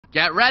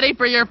Get ready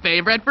for your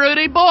favorite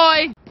fruity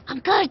boy. I'm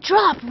gonna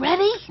drop.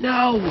 Ready?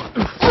 No.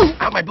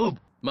 Ow, my boob.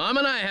 Mom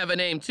and I have a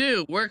name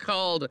too. We're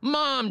called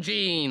Mom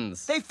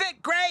Jeans. They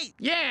fit great.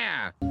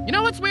 Yeah. You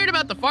know what's weird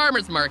about the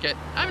farmer's market?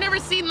 I've never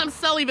seen them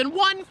sell even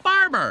one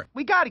farmer.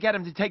 We gotta get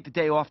him to take the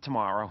day off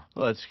tomorrow.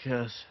 Let's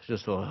kiss.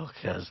 Just a little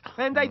kiss.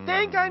 And I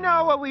think I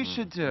know what we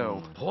should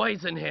do.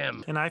 Poison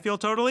him. And I feel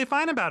totally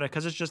fine about it,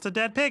 because it's just a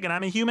dead pig, and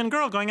I'm a human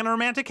girl going on a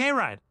romantic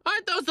hayride.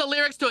 Aren't those the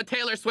lyrics to a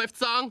Taylor Swift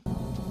song?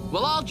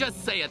 Well, I'll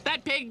just say it.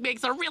 That pig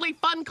makes a really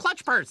fun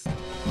clutch purse.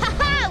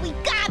 Ha-ha! We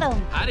got him!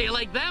 How do you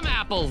like them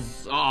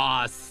apples?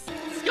 Aw,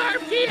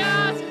 scarf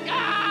kiosk!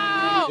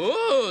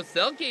 Oh! Ooh,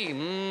 silky,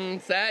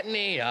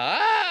 satiny,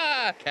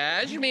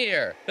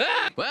 cashmere.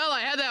 Well,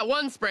 I had that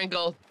one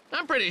sprinkle.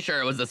 I'm pretty sure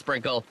it was a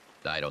sprinkle.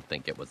 I don't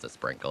think it was a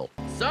sprinkle.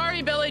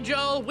 Sorry, Billy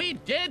Joel, we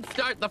did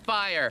start the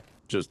fire.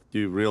 Just,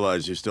 you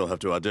realize you still have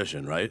to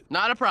audition, right?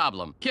 Not a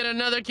problem. Can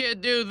another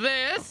kid do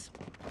this?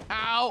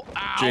 Ow,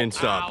 ow, Gene,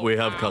 stop. ow, We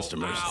have ow,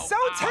 customers. ow, So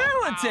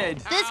talented.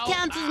 This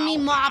counts as me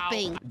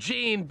mopping.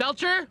 Gene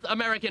Belcher,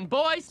 American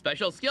boy.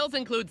 Special skills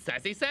include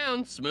sassy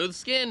sound, smooth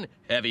skin,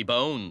 heavy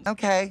bones.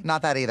 Okay,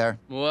 not that either.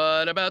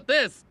 What about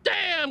this?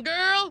 Damn,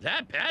 girl!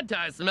 That pad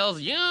thai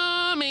smells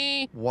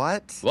yummy.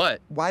 What?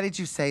 What? Why did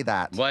you say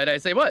that? Why'd I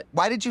say what?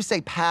 Why did you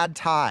say pad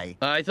thai?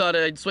 I thought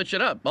I'd switch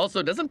it up.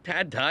 Also, doesn't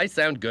pad thai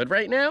sound good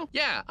right now?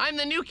 Yeah, I'm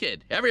the new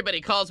kid.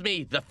 Everybody calls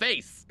me the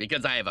face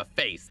because I have a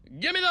face.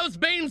 Give me those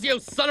beans, you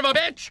son of a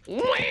bitch!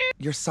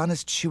 Your son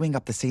is chewing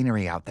up the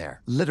scenery out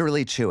there.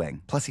 Literally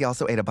chewing. Plus, he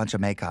also ate a bunch of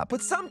makeup.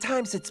 But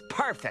sometimes it's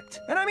perfect.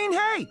 And I mean,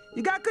 hey,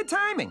 you got good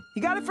timing.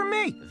 You got it from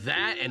me.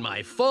 That and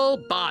my full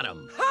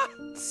bottom. Ha!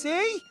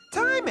 See?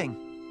 Timing.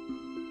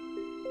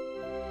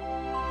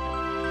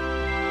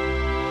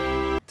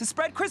 To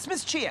spread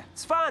Christmas cheer.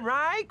 It's fun,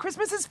 right?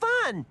 Christmas is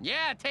fun.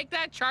 Yeah, take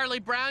that, Charlie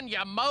Brown, you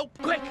mope.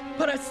 Quick,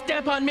 put a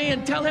stamp on me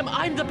and tell him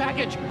I'm the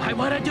package. I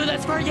want to do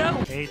this for you.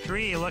 Hey,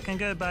 Tree, looking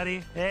good,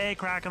 buddy. Hey,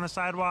 crack on the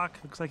sidewalk.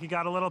 Looks like you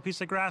got a little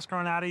piece of grass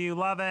growing out of you.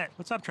 Love it.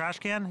 What's up, trash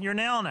can? You're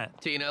nailing it.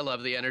 Tina,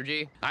 love the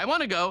energy. I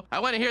want to go. I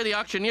want to hear the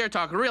auctioneer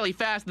talk really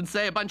fast and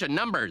say a bunch of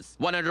numbers.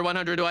 100,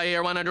 100, do I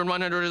hear 100,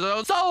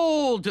 100,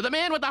 sold to the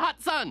man with the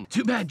hot sun.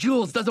 Too bad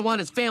Jules doesn't want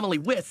his family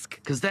whisk,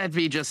 because that'd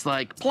be just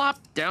like plop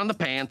down the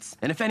pants.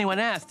 And if anyone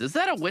asked, is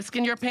that a whisk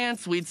in your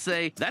pants? We'd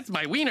say, that's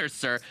my wiener,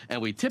 sir. And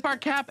we'd tip our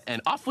cap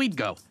and off we'd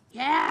go.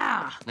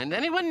 Yeah. And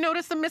anyone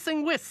notice the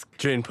missing whisk?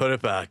 Gene, put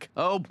it back.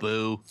 Oh,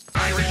 boo.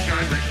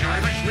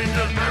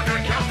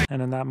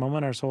 And in that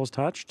moment, our souls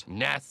touched.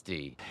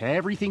 Nasty.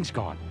 Everything's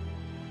gone.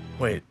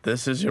 Wait,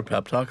 this is your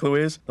pep talk,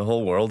 Louise? The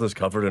whole world is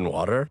covered in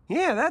water?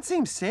 Yeah, that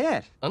seems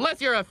sad. Unless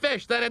you're a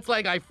fish, then it's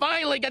like I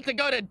finally get to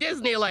go to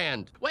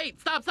Disneyland. Wait,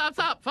 stop.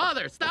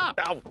 Father, stop.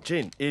 Ow,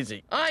 Gene,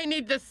 easy. I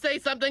need to say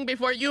something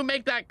before you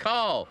make that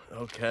call.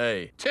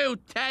 Okay. To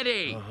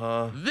Teddy.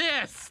 Uh-huh.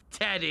 This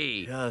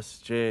Teddy. Yes,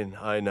 Gene,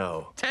 I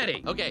know.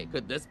 Teddy. Okay,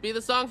 could this be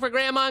the song for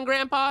Grandma and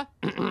Grandpa?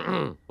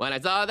 When I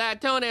saw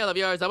that toenail of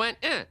yours, I went,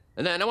 eh.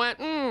 And then I went,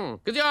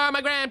 because you're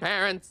my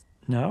grandparents.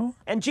 No?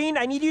 And Gene,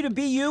 I need you to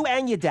be you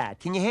and your dad.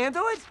 Can you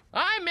handle it?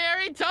 I'm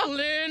married to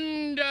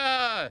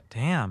Linda.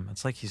 Damn,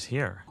 it's like he's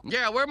here.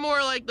 Yeah, we're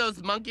more like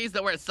those monkeys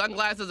that wear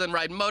sunglasses and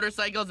ride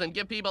motorcycles and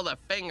give people the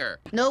finger.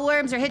 No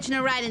worms are hitching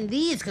a ride in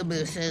these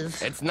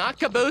cabooses. It's not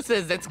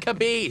cabooses, it's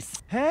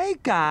caboose. Hey,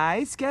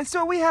 guys, guess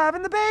what we have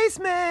in the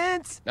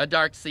basement? A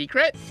dark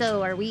secret?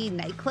 So are we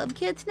nightclub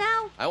kids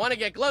now? I want to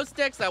get glow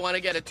sticks, I want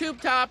to get a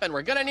tube top, and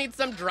we're gonna need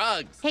some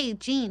drugs. Hey,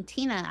 Gene,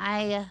 Tina,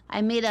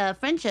 I made a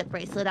friendship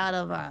bracelet out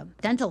of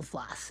dental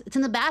floss. It's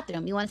in the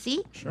bathroom. You want to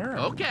see? Sure.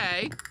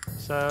 Okay.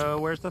 So,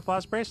 where's the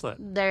floss bracelet?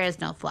 There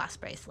is no floss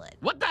bracelet.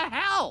 What the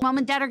hell? Mom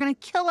and Dad are gonna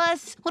kill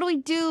us. What do we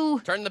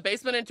do? Turn the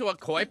basement into a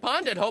koi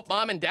pond and hope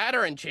Mom and Dad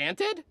are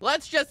enchanted?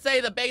 Let's just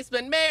say the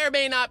basement may or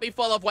may not be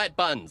full of wet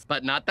buns,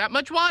 but not that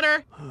much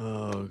water.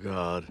 Oh,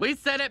 God. We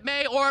said it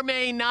may or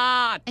may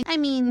not. I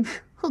mean,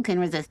 who can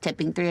resist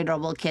tipping 3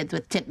 adorable kids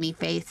with tip me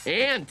face?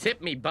 And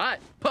tip me butt.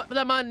 Put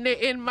the money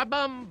in my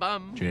bum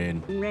bum.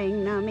 Gene.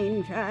 Regnum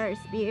inter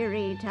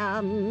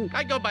spiritum.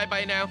 I go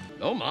bye-bye now.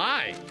 Oh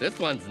my, this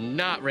one's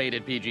not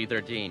rated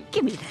PG-13.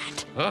 Give me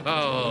that.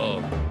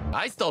 Oh,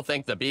 I still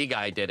think the bee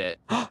guy did it.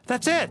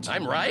 That's it!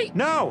 I'm right?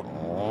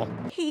 No!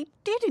 He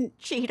didn't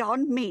cheat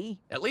on me.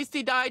 At least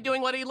he died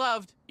doing what he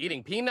loved,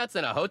 eating peanuts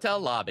in a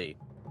hotel lobby.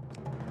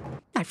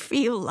 I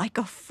feel like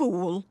a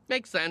fool.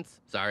 Makes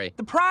sense. Sorry.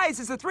 The prize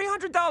is a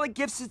 $300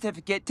 gift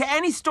certificate to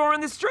any store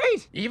on the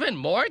street. Even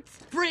Mort's?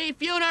 Free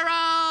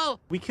funeral!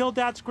 We killed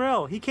Dad's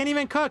grill. He can't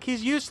even cook.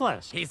 He's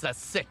useless. He's a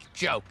sick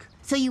joke.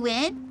 So you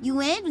in? You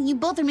in? You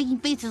both are making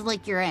faces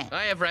like you're in.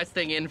 I have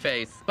resting in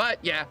face. But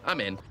yeah, I'm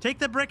in. Take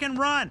the brick and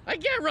run. I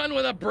can't run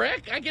with a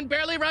brick. I can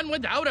barely run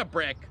without a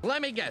brick.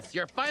 Let me guess.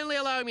 You're finally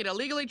allowing me to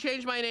legally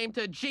change my name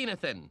to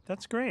Genathan.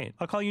 That's great.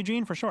 I'll call you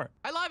Gene for short.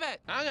 I love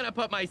it. I'm gonna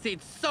put my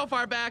seat so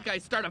far back I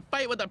start a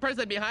fight with the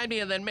person behind me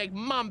and then make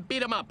Mom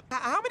beat him up.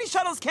 How many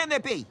shuttles can there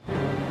be?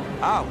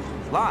 Oh,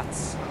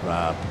 lots.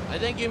 Crap. I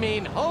think you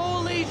mean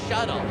holy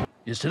shuttle.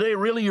 Is today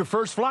really your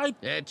first flight?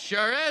 It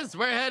sure is.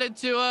 We're headed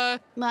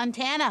to,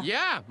 Montana.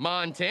 yeah,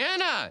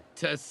 Montana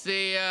to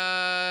see,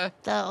 The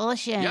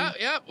ocean.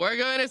 Yep, we're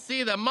going to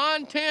see the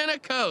Montana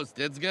coast.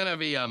 It's gonna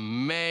be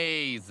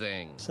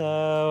amazing.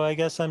 So I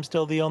guess I'm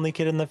still the only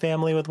kid in the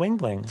family with wing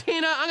bling.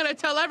 Tina, I'm gonna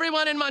tell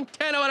everyone in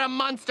Montana what a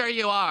monster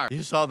you are.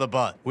 You saw the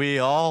butt. We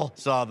all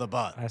saw the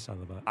butt. I saw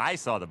the butt. I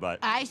saw the butt.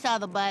 I saw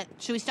the butt.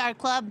 Should we start a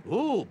club?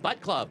 Ooh,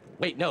 butt club.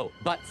 Wait, no,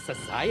 butt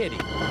society.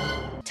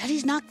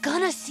 Teddy's not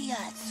gonna see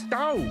us.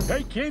 Oh,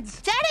 hey,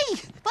 kids.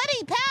 Teddy!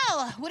 Buddy,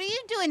 pal! What are you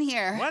doing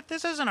here? What?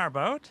 This isn't our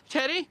boat.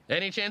 Teddy,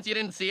 any chance you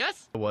didn't see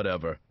us?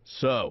 Whatever.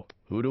 So,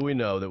 who do we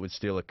know that would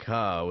steal a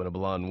cow in a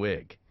blonde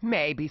wig?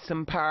 Maybe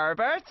some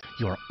perverts?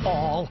 You're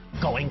all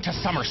going to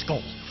summer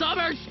school.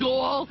 Summer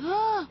school?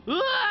 Ah!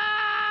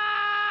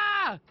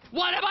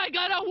 What am I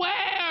gonna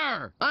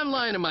wear? I'm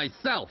lying to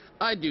myself.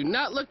 I do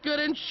not look good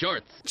in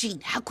shorts.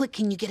 Gene, how quick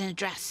can you get an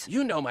address?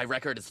 You know my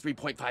record is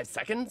 3.5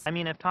 seconds. I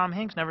mean, if Tom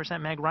Hanks never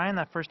sent Meg Ryan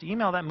that first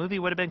email, that movie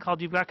would have been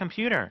called You've Got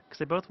Computer, because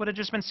they both would have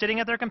just been sitting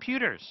at their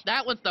computers.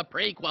 That was the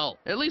prequel.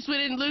 At least we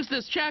didn't lose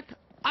this check.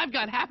 I've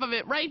got half of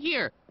it right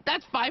here.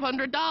 That's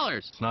 $500.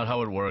 It's not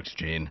how it works,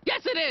 Gene.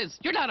 Yes, it is.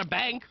 You're not a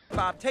bank.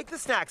 Bob, take the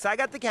snacks. I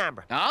got the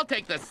camera. I'll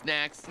take the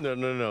snacks.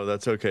 No,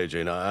 that's okay,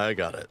 Gene. I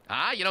got it.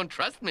 Ah, you don't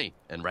trust me.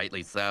 And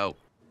rightly so.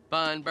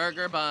 Bun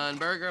burger, bun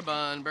burger,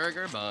 bun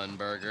burger, bun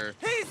burger.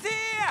 He's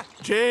here!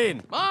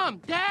 Gene!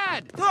 Mom,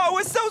 Dad! Oh,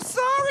 we're so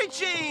sorry,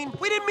 Gene.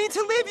 We didn't mean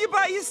to leave you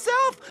by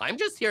yourself. I'm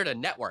just here to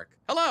network.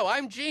 Hello,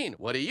 I'm Gene.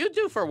 What do you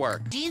do for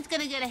work? Gene's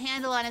gonna get a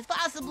handle on his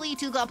possibly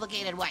too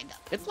complicated windup.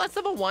 It's less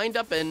of a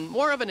wind-up and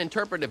more of an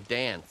interpretive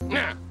dance.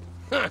 Nah.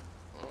 Huh.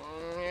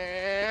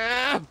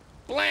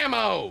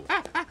 Blammo!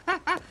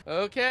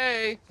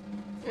 Okay.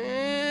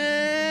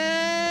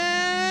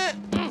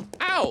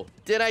 Ow!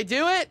 Did I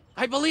do it?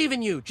 I believe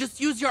in you. Just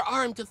use your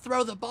arm to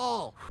throw the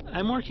ball.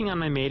 I'm working on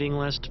my mating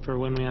list for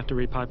when we have to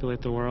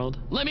repopulate the world.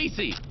 Let me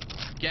see.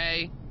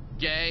 Gay,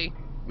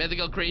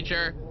 mythical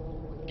creature,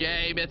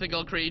 gay,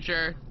 mythical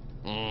creature.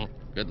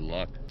 Good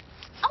luck.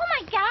 Oh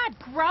my God,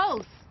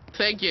 gross.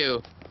 Thank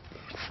you.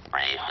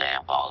 Free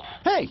samples.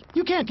 Hey,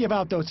 you can't give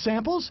out those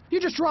samples. You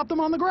just drop them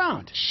on the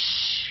ground.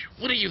 Shh.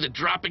 What are you, the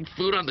dropping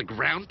food on the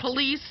ground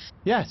police?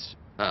 Yes.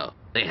 Oh,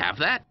 they have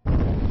that?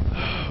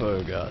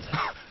 Oh, God.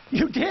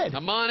 You did.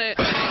 I'm on it.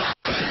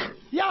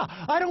 Yeah,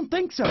 I don't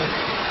think so.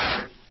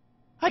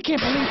 I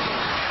can't believe...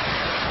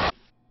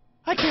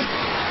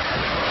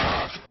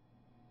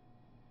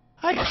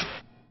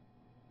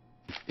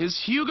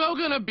 Is Hugo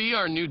gonna be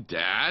our new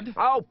dad?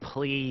 Oh,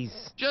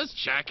 please. Just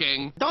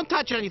checking. Don't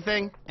touch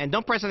anything, and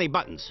don't press any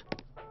buttons.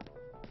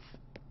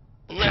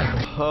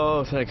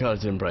 Oh, thank God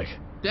it didn't break.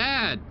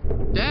 Dad!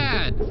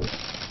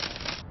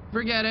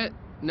 Forget it.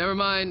 Never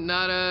mind.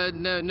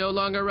 No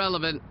longer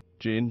relevant.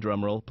 Gene,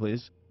 drum roll,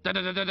 please. Okay,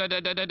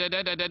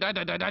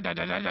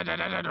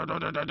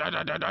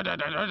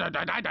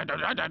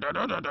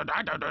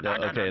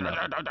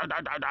 enough.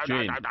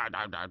 Gene.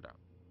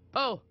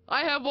 Oh,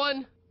 I have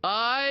one.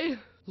 I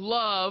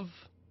love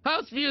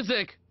house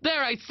music.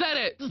 There, I said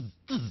it.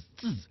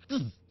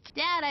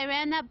 Dad, I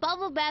ran that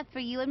bubble bath for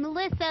you and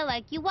Melissa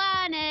like you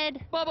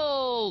wanted.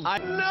 Bubbles.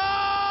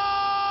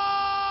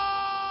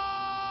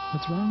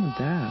 What's wrong with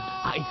Dad?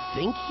 I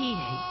think he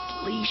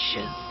hates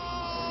leashes.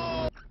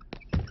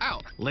 Ow.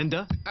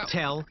 Linda, Ow.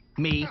 tell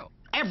me Ow.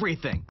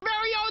 everything.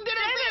 Very own dinner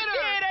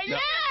theater.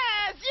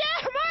 Yes!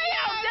 Yeah, my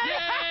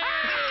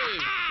Yay!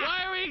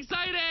 Why are we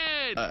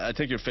excited? I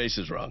think your face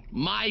is wrong.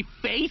 My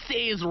face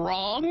is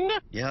wrong?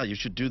 Yeah, you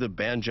should do the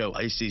banjo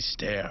icy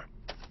stare.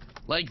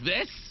 Like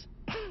this?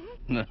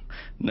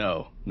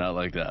 No, not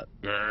like that.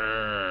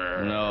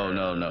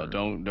 No,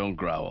 don't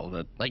growl.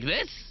 That. Like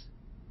this?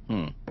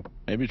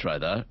 Maybe try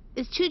that.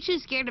 Is Choo Choo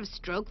scared of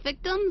stroke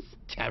victims?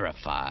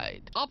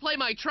 Terrified. I'll play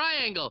my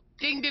triangle.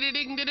 Ding ding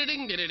ding ding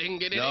ding ding ding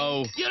ding.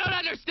 No. You don't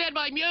understand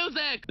my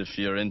music. If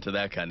you're into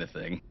that kind of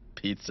thing.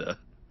 Pizza.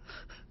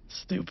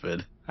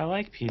 Stupid. I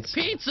like pizza.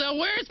 Pizza?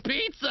 Where's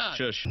pizza?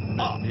 Shush.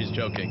 He's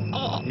joking.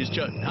 He's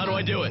joking. How do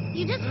I do it?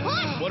 You just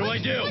push. What do I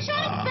do? Push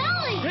on his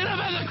belly. Hit him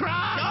in the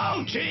crotch.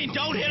 No, Gene,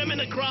 don't hit him in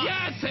the crotch.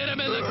 Yes, hit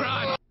him in the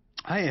crotch.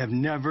 I have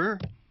never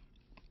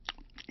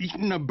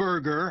eaten a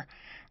burger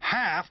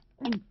half...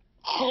 Hit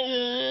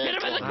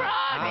him in the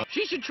crotch.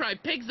 She should try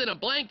pigs in a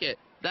blanket.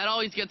 That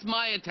always gets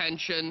my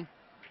attention.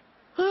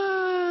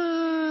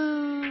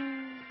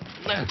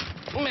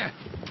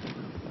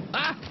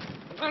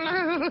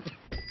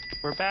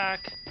 We're back.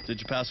 Did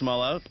you pass them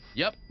all out?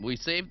 Yep, we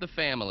saved the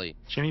family.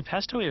 Jimmy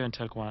Pesto even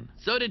took one.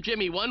 So did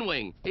Jimmy One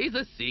Wing. He's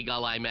a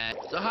seagull I met.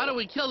 So how do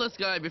we kill this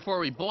guy before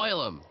we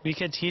boil him? We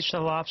could teach the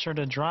lobster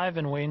to drive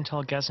and wait until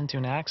it gets into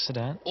an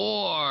accident.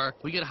 Or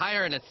we could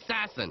hire an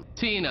assassin.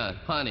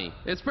 Tina, honey,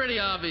 it's pretty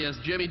obvious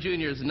Jimmy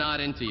Jr.'s not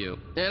into you.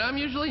 And I'm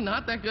usually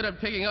not that good at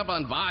picking up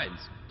on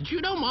vibes. Did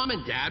you know Mom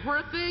and Dad were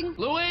a thing?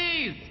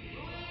 Louise!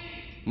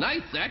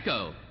 Nice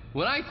echo.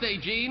 When I say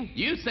Gene,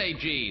 you say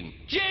Gene.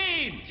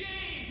 Gene!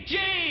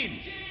 Gene!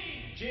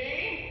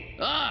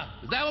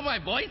 Is that what my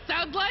voice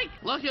sounds like?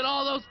 Look at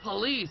all those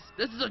police.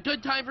 This is a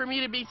good time for me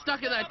to be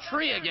stuck in that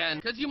tree again,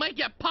 because you might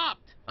get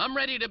popped. I'm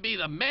ready to be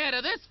the man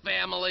of this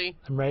family.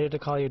 I'm ready to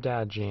call you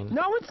Dad, Gene.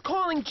 No one's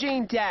calling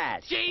Gene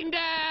Dad. Gene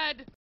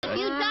Dad! If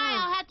you die,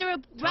 I'll have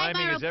to write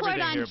my report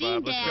on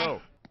Gene Dad.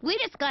 We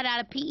just got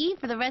out of PE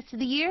for the rest of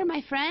the year,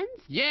 my friends.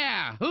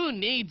 Yeah, who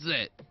needs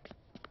it?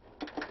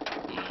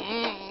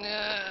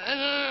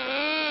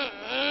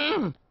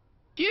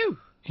 Phew.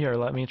 Here,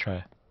 let me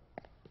try.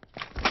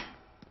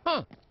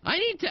 Huh. I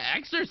need to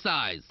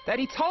exercise.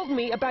 Daddy told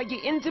me about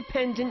your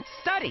independent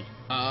study.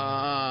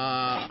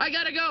 I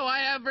gotta go. I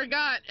have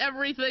forgot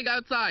everything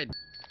outside.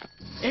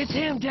 It's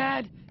him,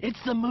 Dad. It's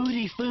the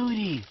Moody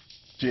Foodie.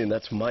 Gene,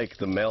 that's Mike,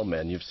 the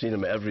mailman. You've seen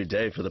him every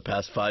day for the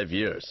past 5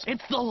 years.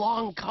 It's the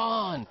Long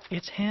Con.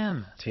 It's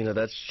him. Tina,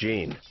 that's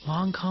Gene.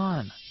 Long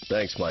con.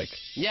 Thanks, Mike.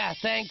 Yeah,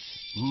 thanks,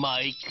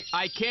 Mike.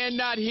 I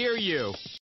cannot hear you.